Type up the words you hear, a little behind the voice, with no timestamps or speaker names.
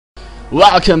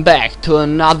Welcome back to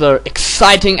another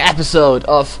exciting episode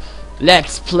of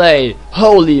Let's Play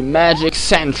Holy Magic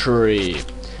Century.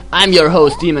 I'm your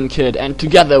host Deamon-Kid, and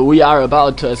together we are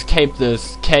about to escape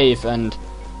this cave and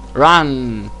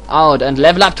run out and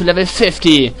level up to level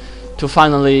 50 to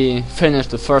finally finish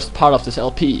the first part of this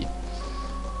LP.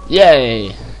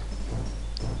 Yay!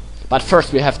 But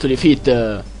first we have to defeat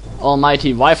the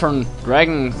almighty wyvern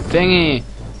dragon thingy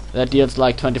that deals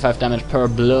like 25 damage per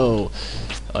blow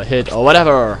or hit or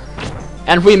whatever.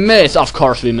 And we miss! Of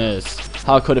course we miss!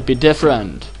 How could it be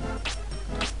different?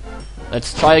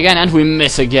 Let's try again, and we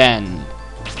miss again.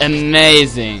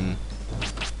 Amazing!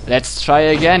 Let's try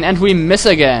again, and we miss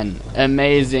again.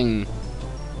 Amazing.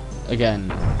 Again.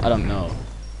 I don't know.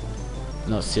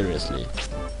 No, seriously.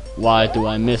 Why do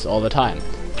I miss all the time?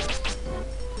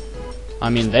 I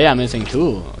mean, they are missing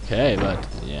too. Okay, but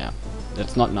yeah,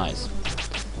 that's not nice.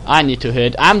 I need to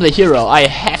hit. I'm the hero. I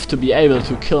have to be able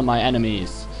to kill my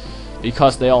enemies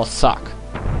because they all suck.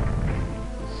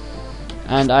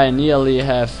 And I nearly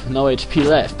have no HP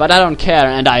left, but I don't care,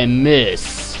 and I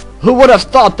miss. Who would have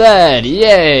thought that?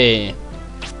 Yay!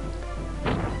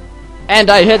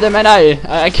 And I hit him, and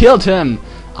I killed him.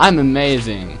 I'm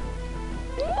amazing.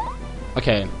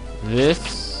 Okay,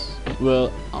 this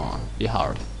will be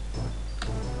hard.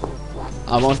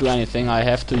 I won't do anything. I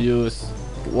have to use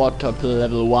water pill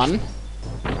level 1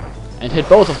 and hit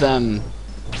both of them.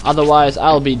 Otherwise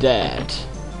I'll be dead.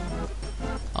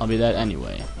 I'll be dead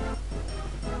anyway.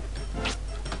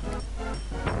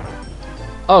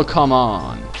 Oh, come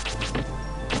on.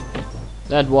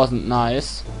 That wasn't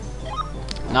nice.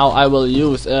 Now I will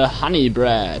use a honey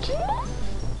bread,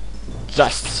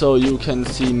 just so you can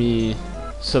see me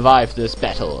survive this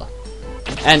battle.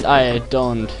 And I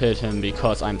don't hit him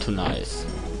because I'm too nice.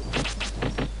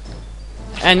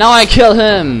 And now I kill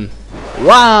him!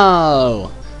 Wow!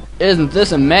 Isn't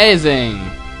this amazing?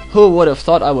 Who would have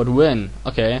thought I would win?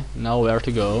 Okay, now where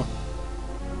to go?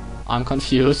 I'm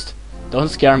confused. Don't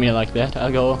scare me like that.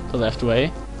 I'll go the left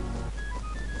way.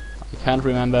 I can't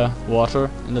remember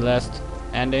water in the last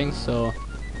ending, so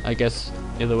I guess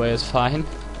either way is fine.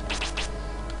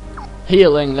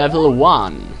 Healing level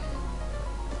 1.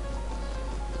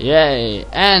 Yay!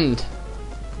 And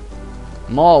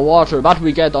more water, but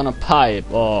we get on a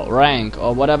pipe or rank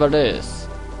or whatever it is.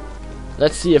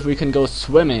 Let's see if we can go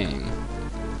swimming.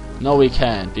 No, we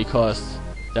can't, because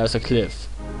there's a cliff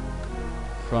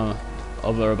from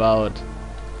over about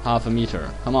half a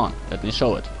meter. Come on, let me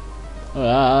show it.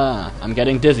 I'm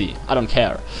getting dizzy. I don't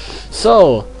care.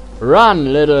 So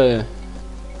run, little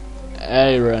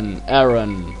Aaron,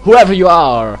 whoever you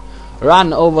are,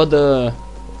 run over the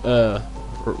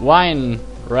wine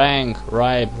rank,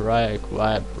 ripe,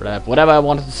 whatever I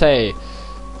wanted to say.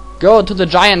 Go to the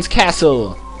giant's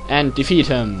castle and defeat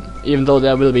him, even though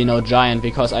there will be no giant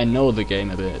because I know the game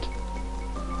a bit.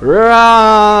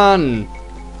 Run!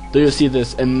 Do you see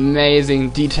this amazing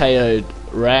detailed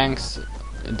ranks?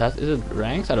 Is it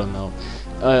ranks? I don't know.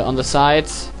 On the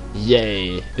sides,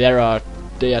 yay! They are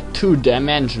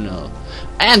two-dimensional,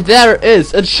 and there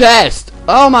is a chest.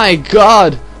 Oh my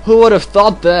god! Who would have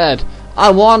thought that?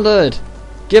 I want it.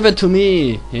 Give it to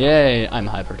me! Yay, I'm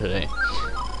hyper today.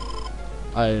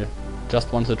 I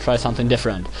just want to try something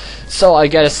different. So I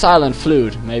get a silent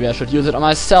flute. Maybe I should use it on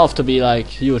myself to be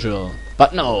like usual.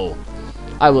 But no!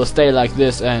 I will stay like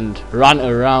this and run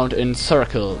around in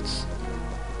circles.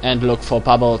 And look for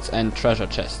bubbles and treasure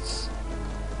chests.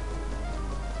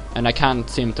 And I can't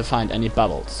seem to find any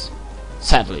bubbles.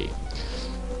 Sadly.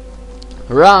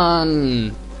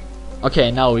 Run!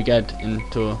 Okay, now we get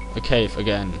into a cave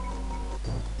again.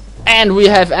 And we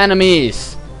have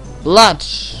enemies! Blood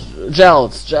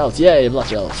gels, yay, blood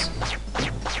gels.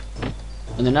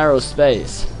 In a narrow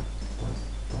space.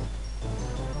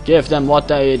 Give them what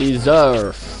they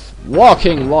deserve.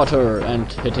 Walking water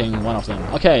and hitting one of them.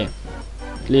 Okay,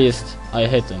 at least I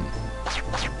hit them.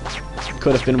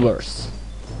 Could have been worse.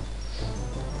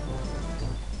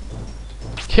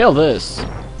 Kill this!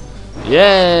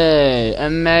 Yay!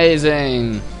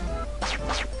 Amazing!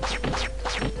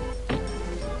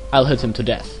 I'll hit him to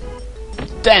death.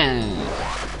 Damn!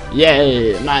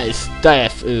 Yay! Nice!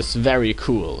 Death is very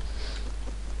cool.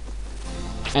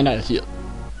 And I'll heal.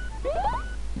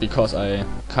 Because I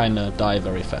kinda die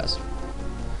very fast.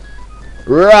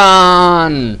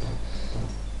 Run!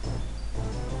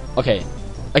 Okay.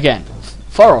 Again.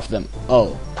 4 of them.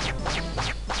 Oh.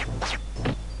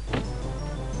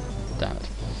 Damn it.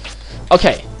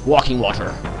 Okay. Walking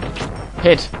water.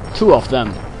 Hit 2 of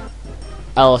them.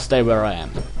 I'll stay where I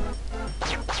am.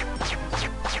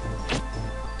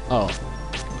 Oh,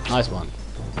 nice one.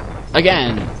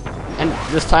 Again, And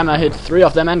this time I hit 3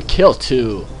 of them and killed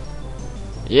 2.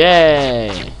 Yay!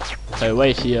 If I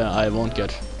wait here, I won't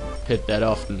get hit that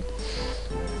often.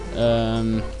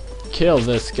 Kill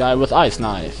this guy with ice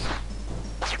knife.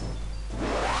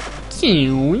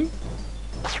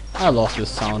 I love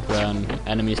this sound when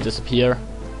enemies disappear.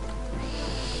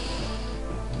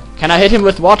 Can I hit him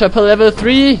with water per level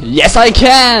 3? Yes, I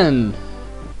can!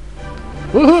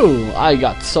 Woohoo! I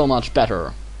got so much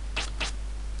better.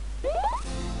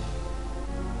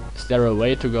 Is there a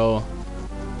way to go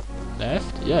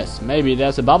left? Yes, maybe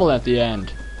there's a bubble at the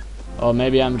end. Or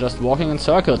maybe I'm just walking in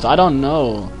circles. I don't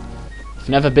know. I've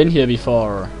never been here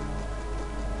before.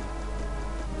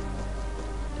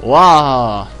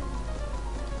 Wow!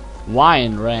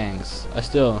 Wine ranks. I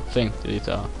still think these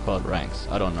are called ranks.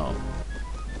 I don't know.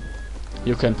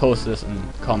 You can post this in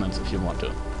comments if you want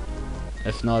to.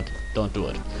 If not, don't do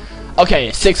it.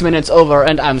 Okay, 6 minutes over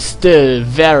and I'm still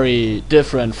very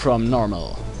different from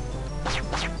normal.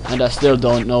 And I still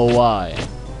don't know why.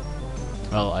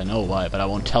 Well, I know why, but I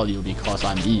won't tell you because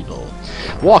I'm evil.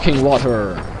 Walking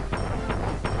water.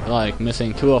 Like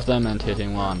missing 2 of them and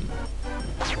hitting 1.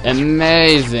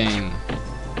 Amazing.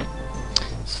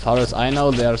 As far as I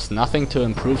know, there's nothing to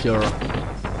improve your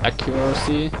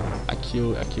accuracy.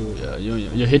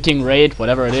 Your hitting rate,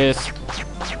 whatever it is.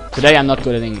 Today I'm not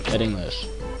good at English.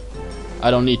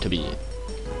 I don't need to be.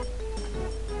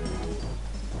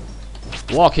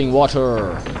 Walking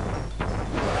water.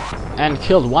 And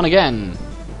killed 1 again.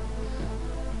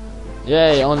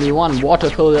 Yay, only 1 water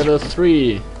pill level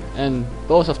 3. And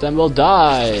both of them will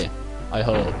die. I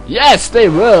hope. Yes, they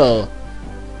will!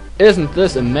 Isn't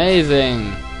this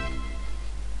amazing?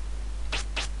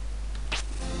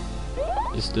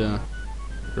 Is the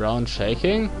ground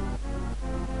shaking?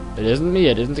 It isn't me,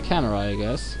 it isn't the camera, I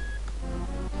guess.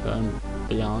 Turn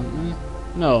beyond me?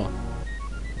 No.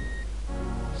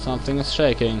 Something is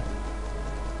shaking.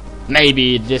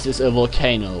 Maybe this is a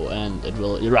volcano and it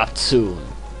will erupt soon.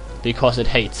 Because it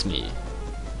hates me.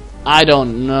 I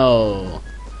don't know.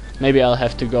 Maybe I'll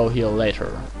have to go here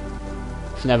later.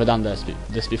 I've never done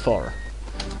this before.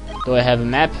 Do I have a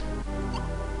map?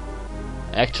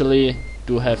 Actually,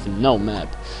 do have no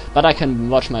map. But I can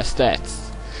watch my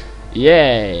stats.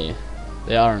 Yay!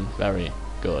 They aren't very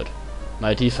good.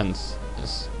 My defense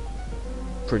is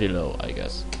pretty low, I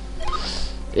guess.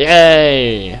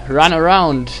 Yay! Run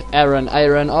around, Aaron,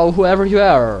 oh, whoever you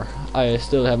are. I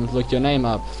still haven't looked your name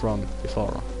up from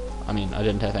before. I mean, I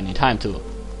didn't have any time to.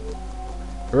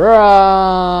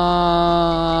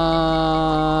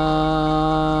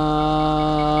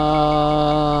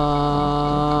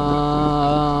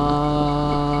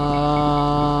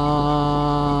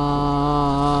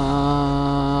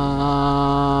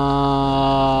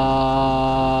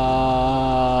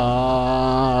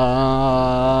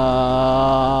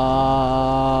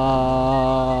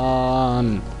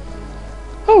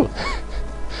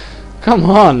 Come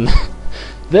on!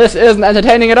 This isn't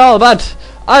entertaining at all, but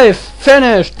I've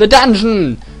finished the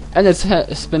dungeon! And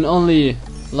it's been only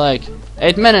like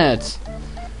 8 minutes.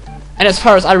 And as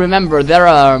far as I remember, there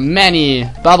are many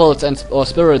bubbles and or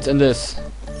spirits in this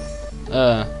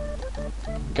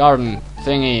garden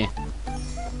thingy.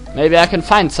 Maybe I can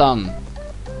find some.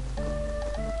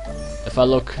 If I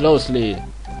look closely.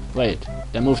 Wait,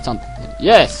 they moved something.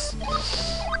 Yes!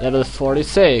 Level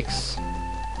 46.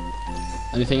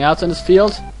 Anything else in this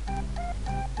field?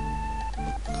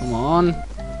 Come on.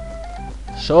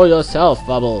 Show yourself,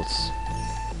 Bubbles.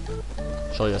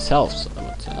 Show yourselves, I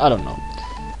would say. I don't know.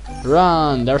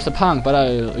 Run! There's a punk, but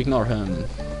I'll ignore him.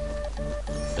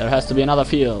 There has to be another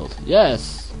field.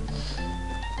 Yes!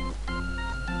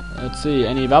 Let's see,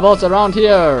 any Bubbles around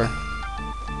here?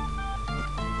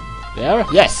 There?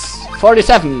 Yes!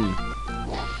 47!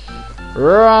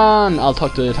 Run! I'll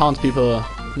talk to the townspeople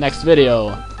next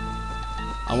video.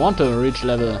 I want to reach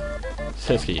level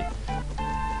 50.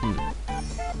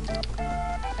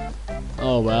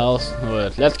 Oh well,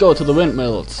 wait. Let's go to the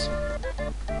windmills.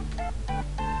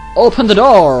 Open the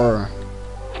door!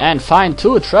 And find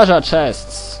 2 treasure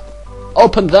chests.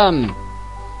 Open them!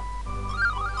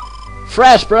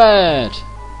 Fresh bread!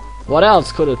 What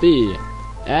else could it be?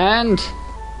 And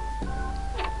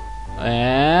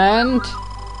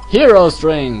hero's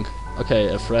drink!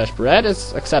 Okay, a fresh bread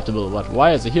is acceptable, but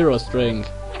why is a hero's drink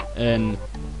in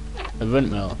a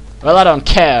windmill? Well, I don't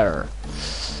care.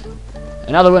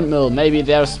 Another windmill, maybe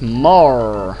there's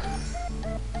more.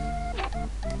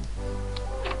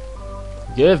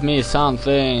 Give me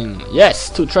something. Yes,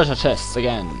 2 treasure chests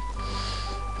again.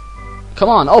 Come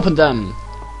on, open them.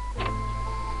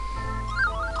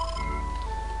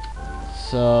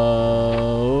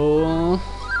 So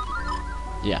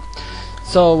yeah.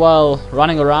 So while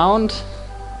running around,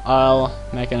 I'll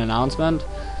make an announcement.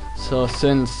 So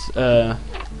since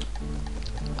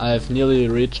I've nearly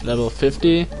reached level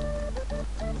 50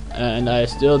 and I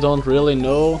still don't really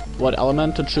know what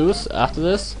element to choose after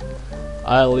this,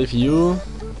 I'll leave you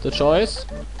the choice.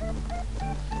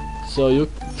 So you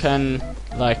can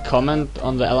like comment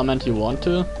on the element you want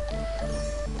to.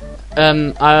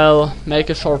 I'll make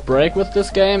a short break with this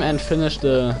game and finish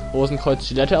the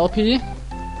Rosenkreuz-Gillette LP.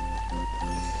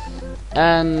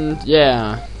 And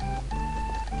yeah,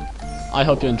 I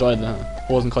hope you enjoyed the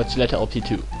Rosenkreuz-Gillette LP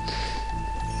too.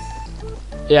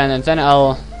 Yeah, and then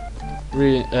I'll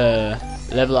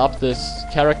level up this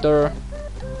character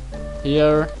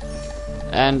here,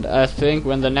 and I think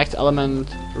when the next element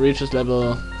reaches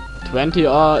level 20,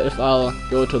 or if I'll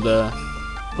go to the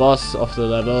boss of the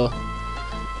level,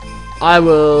 I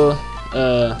will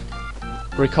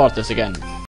record this again.